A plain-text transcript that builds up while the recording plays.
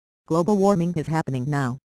Global warming is happening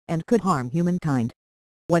now, and could harm humankind.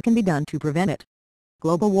 What can be done to prevent it?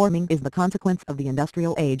 Global warming is the consequence of the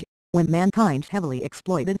industrial age, when mankind heavily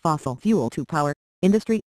exploited fossil fuel to power,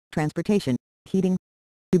 industry, transportation, heating.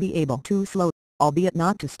 To be able to slow, albeit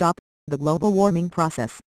not to stop, the global warming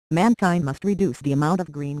process, mankind must reduce the amount of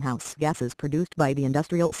greenhouse gases produced by the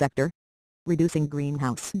industrial sector. Reducing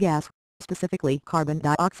greenhouse gas, specifically carbon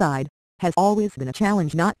dioxide, has always been a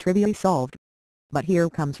challenge not trivially solved. But here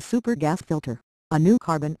comes Super Gas Filter, a new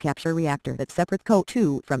carbon capture reactor that separates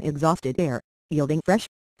CO2 from exhausted air, yielding fresh,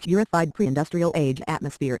 purified pre-industrial age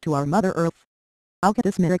atmosphere to our Mother Earth. How can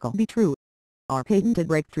this miracle be true? Our patented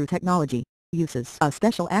breakthrough technology uses a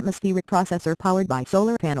special atmospheric processor powered by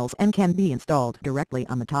solar panels and can be installed directly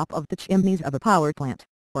on the top of the chimneys of a power plant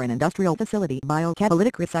or an industrial facility.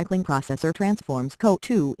 Biocatalytic recycling processor transforms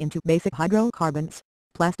CO2 into basic hydrocarbons,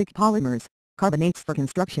 plastic polymers, carbonates for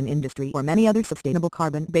construction industry or many other sustainable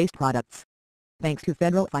carbon-based products. Thanks to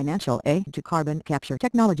federal financial aid to carbon capture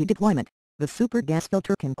technology deployment, the Super Gas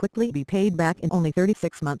Filter can quickly be paid back in only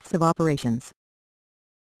 36 months of operations.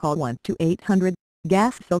 Call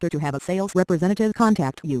 1-800-GAS Filter to have a sales representative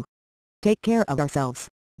contact you. Take care of ourselves.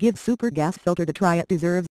 Give Super Gas Filter the try it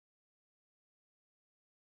deserves.